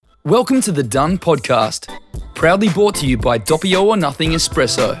Welcome to the Done Podcast, proudly brought to you by Doppio or Nothing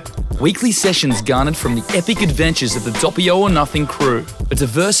Espresso. Weekly sessions garnered from the epic adventures of the Doppio or Nothing crew, a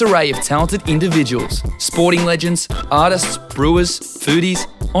diverse array of talented individuals, sporting legends, artists, brewers, foodies,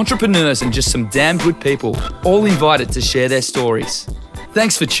 entrepreneurs, and just some damn good people, all invited to share their stories.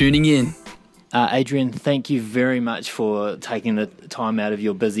 Thanks for tuning in. Adrian, thank you very much for taking the time out of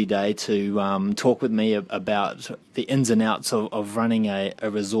your busy day to talk with me about the ins and outs of running a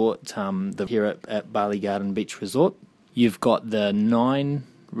resort here at Bali Garden Beach Resort. You've got the 9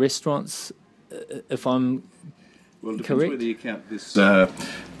 restaurants, if I'm well, it depends correct? whether you count this,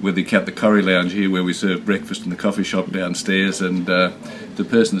 whether you count the Curry Lounge here where we serve breakfast and the coffee shop downstairs, and the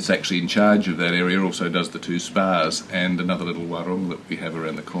person that's actually in charge of that area also does the 2 spas and another little warung that we have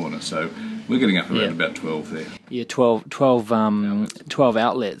around the corner. So we're getting up around about 12 there. Yeah, 12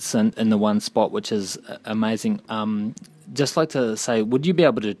 outlets in the one spot, which is amazing. Just like to say, would you be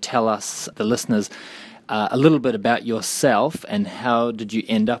able to tell us, the listeners, a little bit about yourself and how did you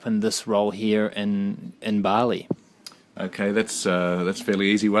end up in this role here in Bali? Okay, that's a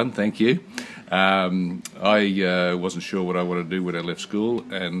fairly easy one, thank you. I wasn't sure what I wanted to do when I left school,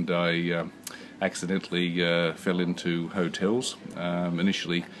 and I accidentally fell into hotels,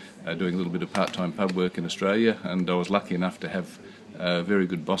 initially doing a little bit of part-time pub work in Australia, and I was lucky enough to have very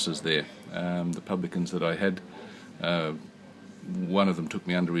good bosses there. The publicans that I had, one of them took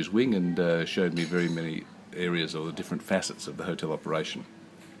me under his wing and showed me very many areas or the different facets of the hotel operation.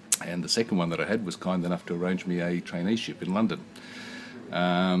 And the second one that I had was kind enough to arrange me a traineeship in London.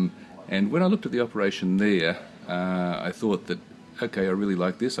 And when I looked at the operation there, I thought that, okay, I really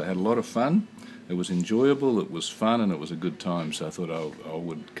like this. I had a lot of fun. It was enjoyable, it was fun, and it was a good time. So I thought I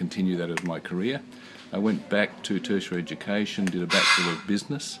would continue that as my career. I went back to tertiary education, did a Bachelor of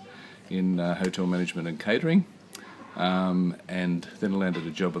Business in Hotel Management and Catering, and then I landed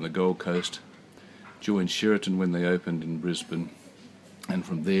a job on the Gold Coast, joined Sheraton when they opened in Brisbane, and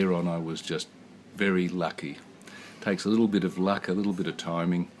from there on I was just very lucky. Takes a little bit of luck, a little bit of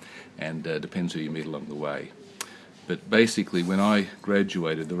timing, and depends who you meet along the way. But basically, when I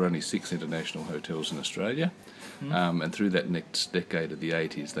graduated, there were only 6 international hotels in Australia, and through that next decade of the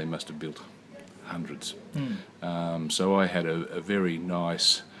 80s, they must have built hundreds. So I had a very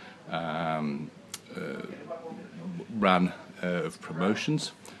nice run of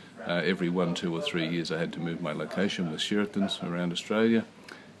promotions. Every 1, 2 or 3 years I had to move my location with Sheratons around Australia.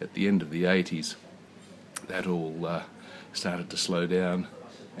 At the end of the 80s, that all started to slow down,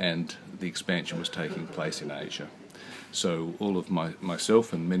 and the expansion was taking place in Asia. So all of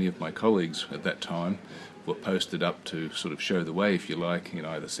myself and many of my colleagues at that time were posted up to sort of show the way, if you like, in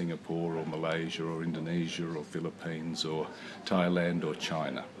either Singapore or Malaysia or Indonesia or Philippines or Thailand or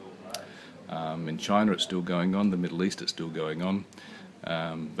China. In China it's still going on, the Middle East it's still going on,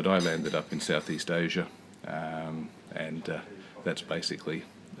 but I landed up in Southeast Asia, and that's basically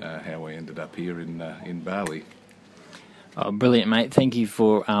how I ended up here in Bali. Oh, brilliant, mate. Thank you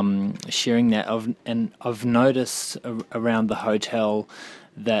for sharing that. I've noticed around the hotel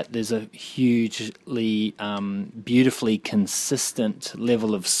that there's a hugely beautifully consistent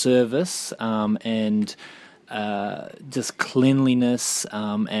level of service and just cleanliness,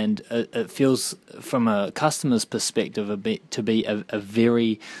 and it feels from a customer's perspective to be a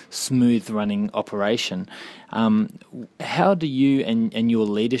very smooth running operation. How do you and your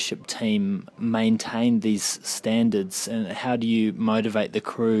leadership team maintain these standards, and how do you motivate the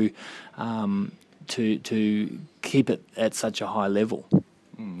crew to keep it at such a high level?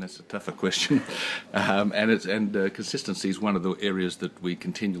 That's a tougher question, and consistency is one of the areas that we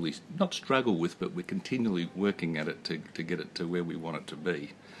continually not struggle with, but we're continually working at it to get it to where we want it to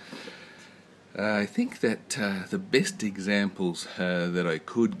be. I think that the best examples that I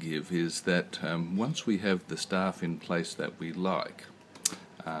could give is that once we have the staff in place that we like,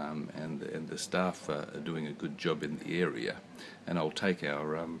 and the staff are doing a good job in the area, and I'll take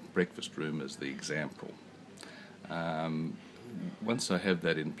our breakfast room as the example. Once I have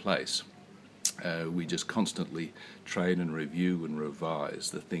that in place, we just constantly train and review and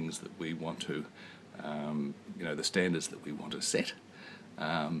revise the things that we want to, the standards that we want to set.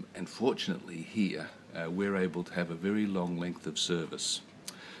 And fortunately here, we're able to have a very long length of service.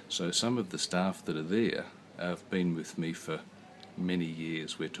 So some of the staff that are there have been with me for many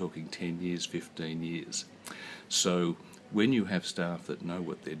years. We're talking 10 years, 15 years. So when you have staff that know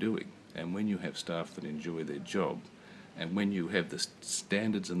what they're doing, and when you have staff that enjoy their job, and when you have the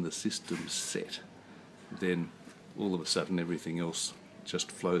standards and the systems set, then all of a sudden everything else just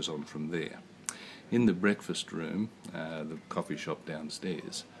flows on from there. In the breakfast room, the coffee shop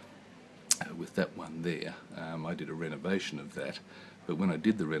downstairs, with that one there, I did a renovation of that But when I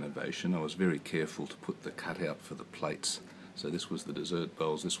did the renovation, I was very careful to put the cutout for the plates. So this was the dessert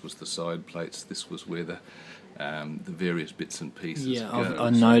bowls, this was the side plates, this was where the various bits and pieces go. I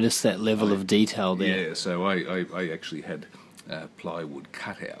noticed that level of detail there. Yeah, so I actually had plywood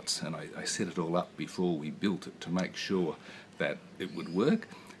cutouts, and I set it all up before we built it to make sure that it would work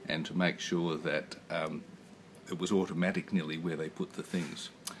and to make sure that it was automatic nearly where they put the things.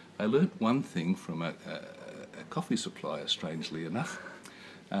 I learnt one thing from a coffee supplier, strangely enough.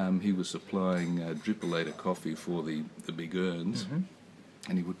 He was supplying drippolator coffee for the big urns,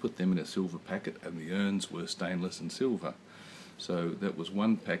 and he would put them in a silver packet, and the urns were stainless and silver. So that was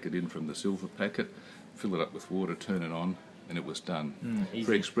one packet in from the silver packet, fill it up with water, turn it on, and it was done.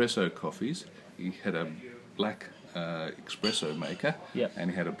 For espresso coffees, he had a black espresso maker,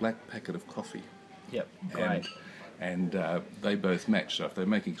 and he had a black packet of coffee. Yep, great. And they both match. So if they're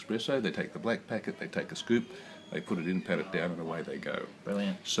making espresso, they take the black packet, they take a scoop, they put it in, pat it down, and away they go.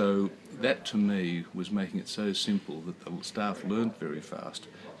 Brilliant. So that, to me, was making it so simple that the staff learnt very fast.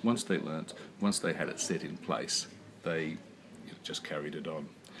 Once they had it set in place, they just carried it on.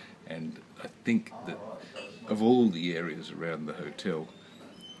 And I think that of all the areas around the hotel,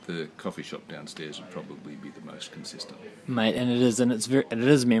 the coffee shop downstairs would probably be the most consistent. Mate, and it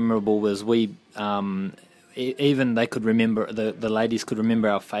is memorable, as we even they could remember, the ladies could remember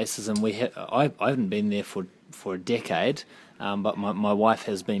our faces, and I haven't been there for a decade, but my wife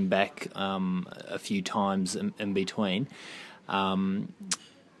has been back a few times in between.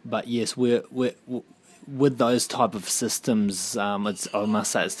 But yes, we're with those type of systems, I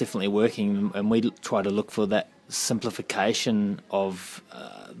must say it's definitely working, and we try to look for that simplification of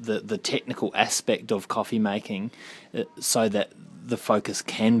the technical aspect of coffee making, so that the focus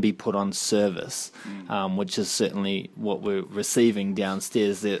can be put on service, which is certainly what we're receiving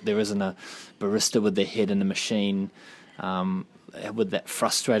downstairs. There isn't a barista with their head in a machine with that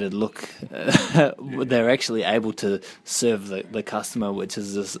frustrated look. They're actually able to serve the customer, which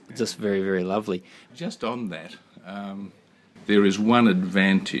is just very, very lovely. Just on that, there is one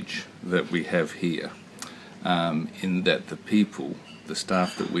advantage that we have here, in that the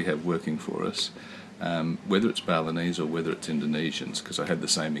staff that we have working for us, whether it's Balinese or whether it's Indonesians, because I had the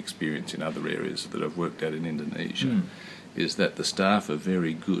same experience in other areas that I've worked at in Indonesia, is that the staff are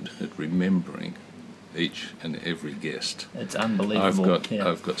very good at remembering each and every guest. It's unbelievable.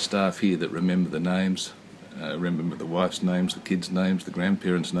 I've got staff here that remember the names, remember the wife's names, the kids' names, the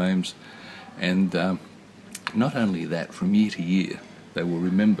grandparents' names, and not only that, from year to year, they will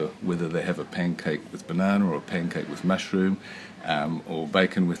remember whether they have a pancake with banana or a pancake with mushroom, or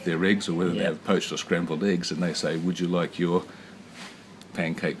bacon with their eggs, or whether they have poached or scrambled eggs, and they say, "Would you like your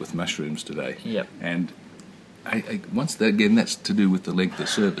pancake with mushrooms today?" Yep. And again, that's to do with the length of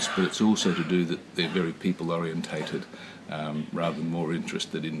service, but it's also to do that they're very people orientated, rather than more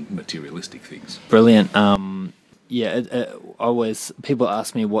interested in materialistic things. Brilliant. Always people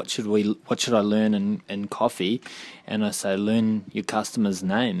ask me what should I learn in coffee, and I say learn your customers'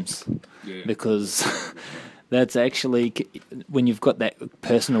 names, because that's actually, when you've got that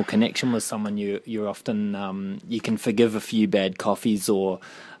personal connection with someone, you're often you can forgive a few bad coffees, or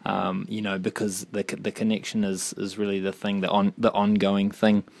because the connection is really the thing, the ongoing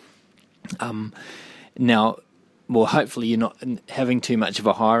thing. Now, well, hopefully you're not having too much of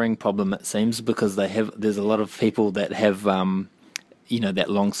a hiring problem, it seems, because there's a lot of people that have that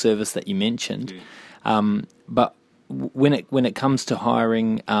long service that you mentioned. But when it comes to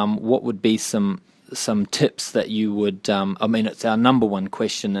hiring, what would be some tips that you would? It's our number one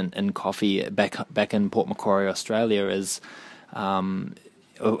question in coffee back in Port Macquarie, Australia, is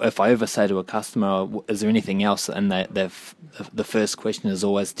if I ever say to a customer, "Is there anything else?" and the first question is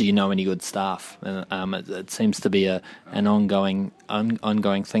always, "Do you know any good staff?" And it seems to be an ongoing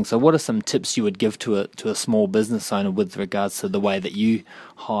thing. So, what are some tips you would give to a small business owner with regards to the way that you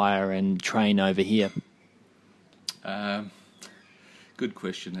hire and train over here? Good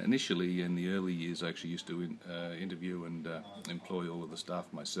question. Initially, in the early years, I actually used to interview and employ all of the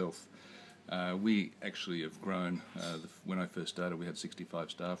staff myself. We actually have grown. When I first started, we had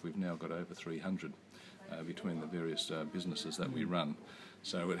 65 staff. We've now got over 300 between the various businesses that we run.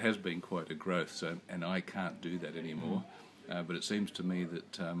 So it has been quite a growth, and I can't do that anymore. But it seems to me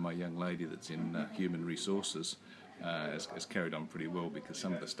that my young lady that's in human resources has carried on pretty well, because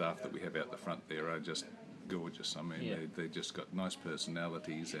some of the staff that we have out the front there are just gorgeous. I mean, they've just got nice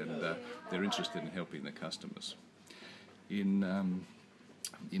personalities, and they're interested in helping the customers. In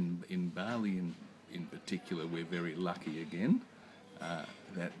Bali in particular, we're very lucky again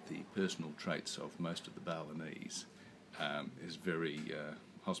that the personal traits of most of the Balinese is very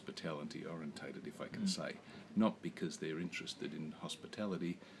hospitality orientated, if I can say. Not because they're interested in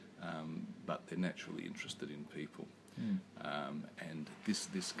hospitality, but they're naturally interested in people. And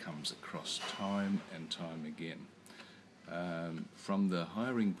this comes across time and time again. From the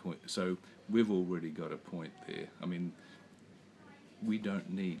hiring point, so we've already got a point there. I mean, we don't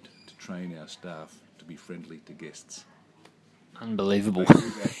need to train our staff to be friendly to guests. Unbelievable.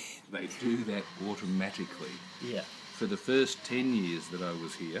 They do that automatically. Yeah. For the first 10 years that I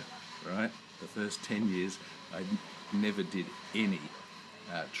was here, right, the first 10 years, I never did any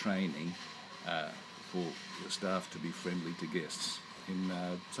training for the staff to be friendly to guests. In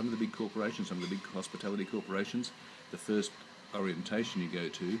some of the big corporations, some of the big hospitality corporations, the first orientation you go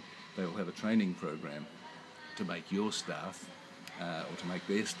to, they will have a training program to make your staff, or to make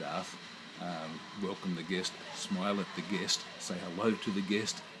their staff, welcome the guest, smile at the guest, say hello to the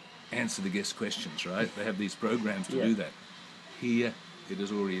guest, answer the guest questions, right? They have these programs to do that. Here, it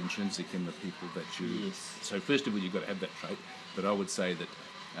is already intrinsic in the people that you... Yes. So first of all, you've got to have that trait, but I would say that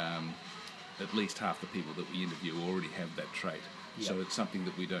at least half the people that we interview already have that trait. Yep. So it's something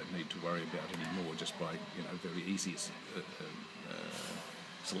that we don't need to worry about anymore, just by, very easy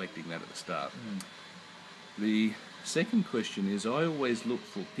selecting that at the start. The second question is, I always look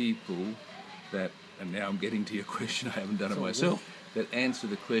for people that, and now I'm getting to your question, I haven't done it myself, that answer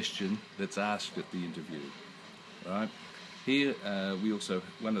the question that's asked at the interview, right? Here, we also,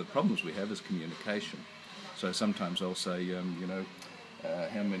 one of the problems we have is communication. So sometimes I'll say,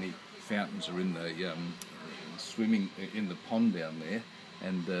 how many fountains are in the swimming in the pond down there,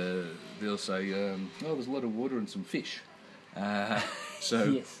 and they'll say, there's a lot of water and some fish.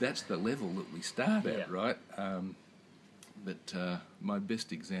 So that's the level that we start at, right? But my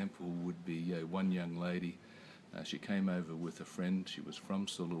best example would be one young lady. She came over with a friend. She was from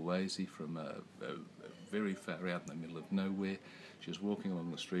Sulawesi, from very far out in the middle of nowhere. She was walking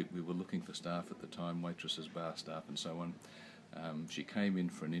along the street. We were looking for staff at the time, waitresses, bar staff, and so on. She came in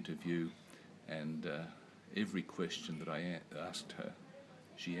for an interview, and every question that I asked her,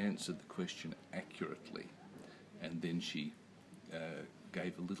 she answered the question accurately, and then she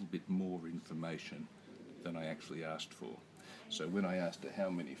gave a little bit more information than I actually asked for. So when I asked her how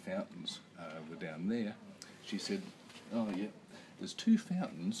many fountains were down there, she said, there's 2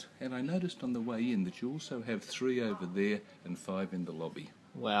 fountains, and I noticed on the way in that you also have 3 over there and 5 in the lobby.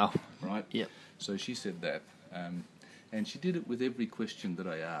 Wow. Right? Yep. So she said that, and she did it with every question that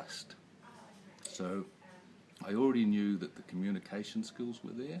I asked. So I already knew that the communication skills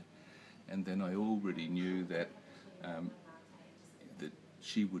were there, and then I already knew that that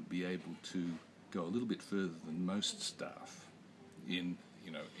she would be able to go a little bit further than most staff in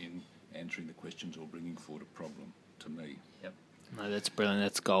answering the questions or bringing forward a problem to me. Yep. No, that's brilliant.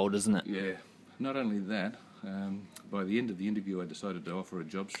 That's gold, isn't it? Yeah. Not only that, by the end of the interview, I decided to offer a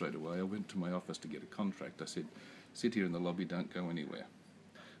job straight away. I went to my office to get a contract. I said, sit here in the lobby, don't go anywhere.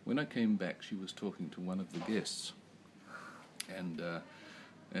 When I came back, she was talking to one of the guests. And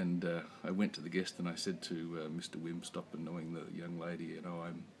I went to the guest and I said to Mr. Wim, stop annoying the young lady,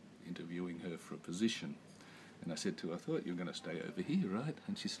 I'm interviewing her for a position. And I said to her, I thought you were going to stay over here, right?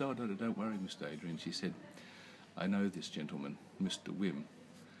 And she said, no, don't worry, Mr. Adrian. She said, I know this gentleman, Mr. Wim,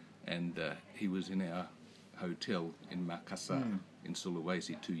 and he was in our hotel in Makassar in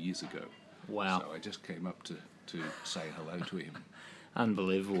Sulawesi 2 years ago. Wow. So I just came up to say hello to him.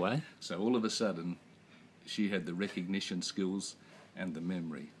 Unbelievable, eh? So all of a sudden, she had the recognition skills and the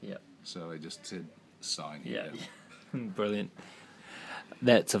memory. Yep. So I just said, sign here. Yeah. Brilliant.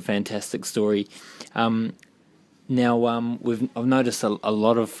 That's a fantastic story. Now, I've noticed a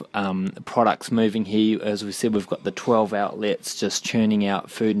lot of products moving here. As we said, we've got the 12 outlets just churning out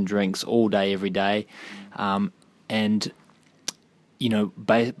food and drinks all day, every day. And,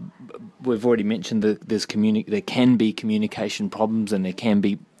 we've already mentioned that there can be communication problems and there can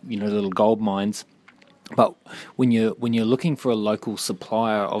be, little gold mines. But when you're looking for a local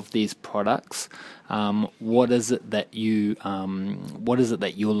supplier of these products, what is it that you're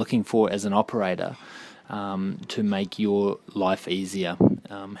looking for as an operator to make your life easier?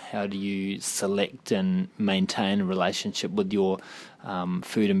 How do you select and maintain a relationship with your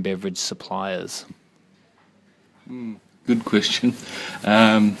food and beverage suppliers? Good question.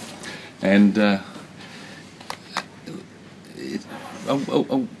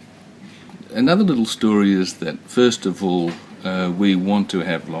 Another little story is that, first of all, we want to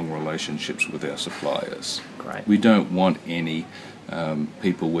have long relationships with our suppliers. Great. We don't want any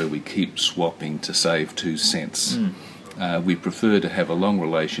people where we keep swapping to save 2 cents. We prefer to have a long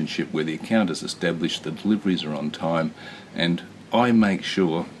relationship where the account is established, the deliveries are on time, and I make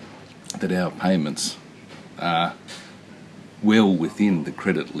sure that our payments are well within the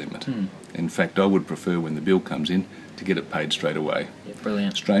credit limit. In fact, I would prefer when the bill comes in to get it paid straight away. Yeah,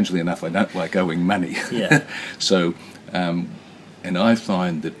 brilliant. Strangely enough, I don't like owing money. Yeah. So, and I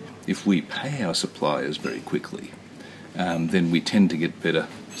find that if we pay our suppliers very quickly, then we tend to get better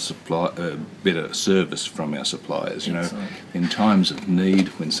service from our suppliers. You know, in times of need,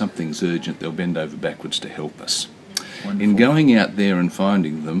 when something's urgent, they'll bend over backwards to help us. Wonderful. In going out there and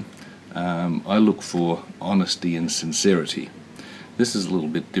finding them, I look for honesty and sincerity. This is a little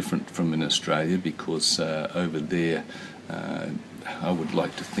bit different from in Australia because over there I would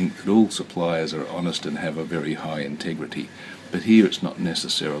like to think that all suppliers are honest and have a very high integrity, but here it's not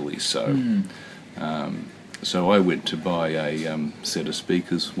necessarily so. So I went to buy a set of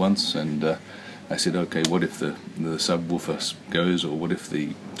speakers once, and I said, okay, what if the subwoofer goes, or what if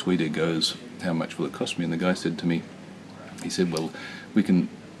the tweeter goes, how much will it cost me? And the guy said to me, he said, well, we can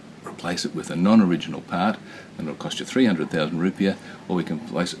replace it with a non-original part and it'll cost you 300,000 rupiah, or we can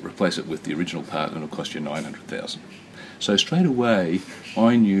replace it with the original part and it'll cost you 900,000. So straight away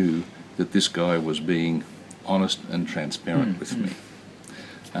I knew that this guy was being honest and transparent with me.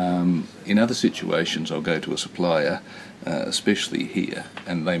 In other situations I'll go to a supplier, especially here,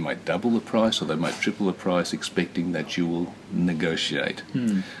 and they might double the price or they might triple the price expecting that you will negotiate.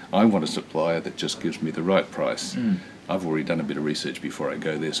 I want a supplier that just gives me the right price. I've already done a bit of research before I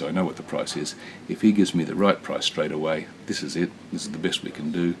go there, so I know what the price is. If he gives me the right price straight away, this is it, this is the best we can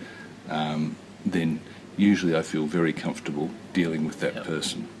do, then usually I feel very comfortable dealing with that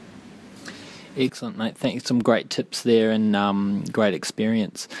person. Excellent, mate. Thanks. Some great tips there and great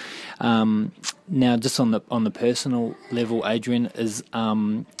experience. Now, just on the personal level, Adrian,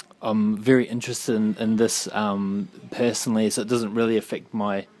 I'm very interested in this personally, as it doesn't really affect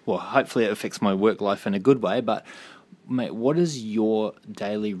hopefully it affects my work life in a good way. But, mate, what is your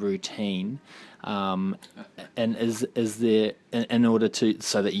daily routine? And is there, in order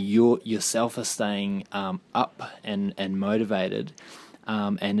so that you yourself are staying up and motivated,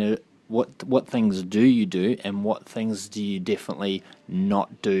 what things do you do, and what things do you definitely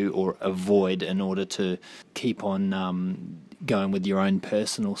not do or avoid in order to keep on going with your own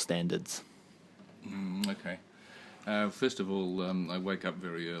personal standards? Okay. First of all, I wake up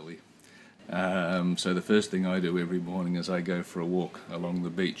very early. So the first thing I do every morning is I go for a walk along the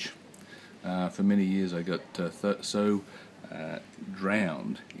beach. For many years I got so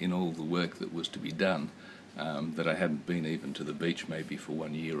drowned in all the work that was to be done that I hadn't been even to the beach maybe for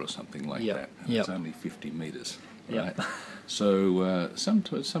 1 year or something like that. And it's only 50 metres. Right? So at some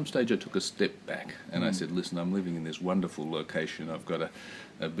stage I took a step back and I said, listen, I'm living in this wonderful location. I've got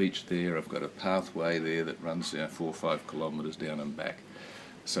a beach there, I've got a pathway there that runs 4 or 5 kilometres down and back.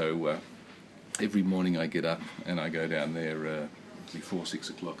 So every morning I get up and I go down there before 6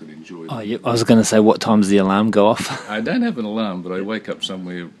 o'clock and enjoy Oh, yeah. I was going to say, what time's the alarm go off? I don't have an alarm, but I wake up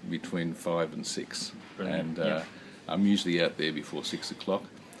somewhere between 5 and 6. Brilliant. And I'm usually out there before 6 o'clock.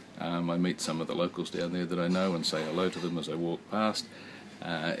 I meet some of the locals down there that I know and say hello to them as I walk past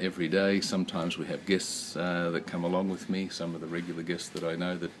every day. Sometimes we have guests that come along with me, some of the regular guests that I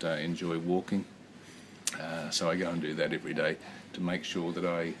know that enjoy walking. So I go and do that every day to make sure that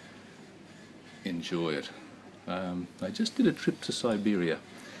I enjoy it. I just did a trip to Siberia,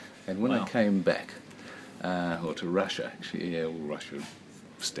 and when I came back, or to Russia actually, or Russia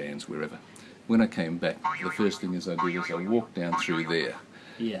stands wherever. When I came back, the first thing I did is I walked down through there,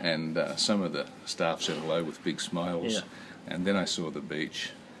 and some of the staff said hello with big smiles, and then I saw the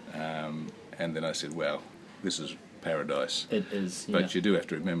beach, and then I said, wow, this is paradise. It is, But you do have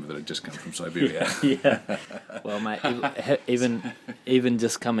to remember that I'd just come from Siberia. Well, mate, even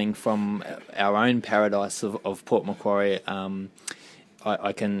just coming from our own paradise of Port Macquarie,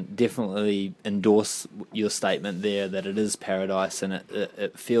 I can definitely endorse your statement there that it is paradise, and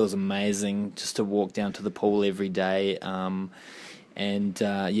it feels amazing just to walk down to the pool every day.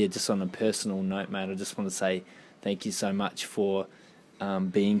 Just on a personal note, mate, I just want to say thank you so much for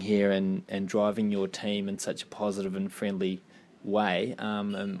being here and driving your team in such a positive and friendly way.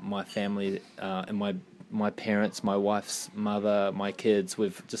 And my family and my parents, my wife's mother, my kids,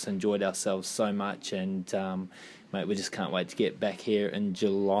 we've just enjoyed ourselves so much, and mate, we just can't wait to get back here in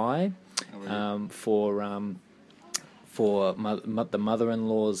July for the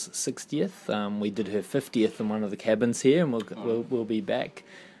mother-in-law's 60th. We did her 50th in one of the cabins here, and we'll be back.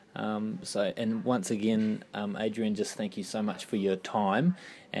 And once again, Adrian, just thank you so much for your time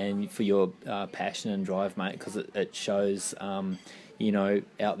and for your passion and drive, mate, because it shows, out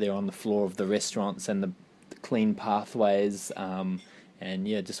there on the floor of the restaurants and the clean pathways.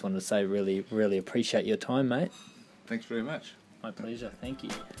 Just wanted to say really, really appreciate your time, mate. Thanks very much. My pleasure. Thank you.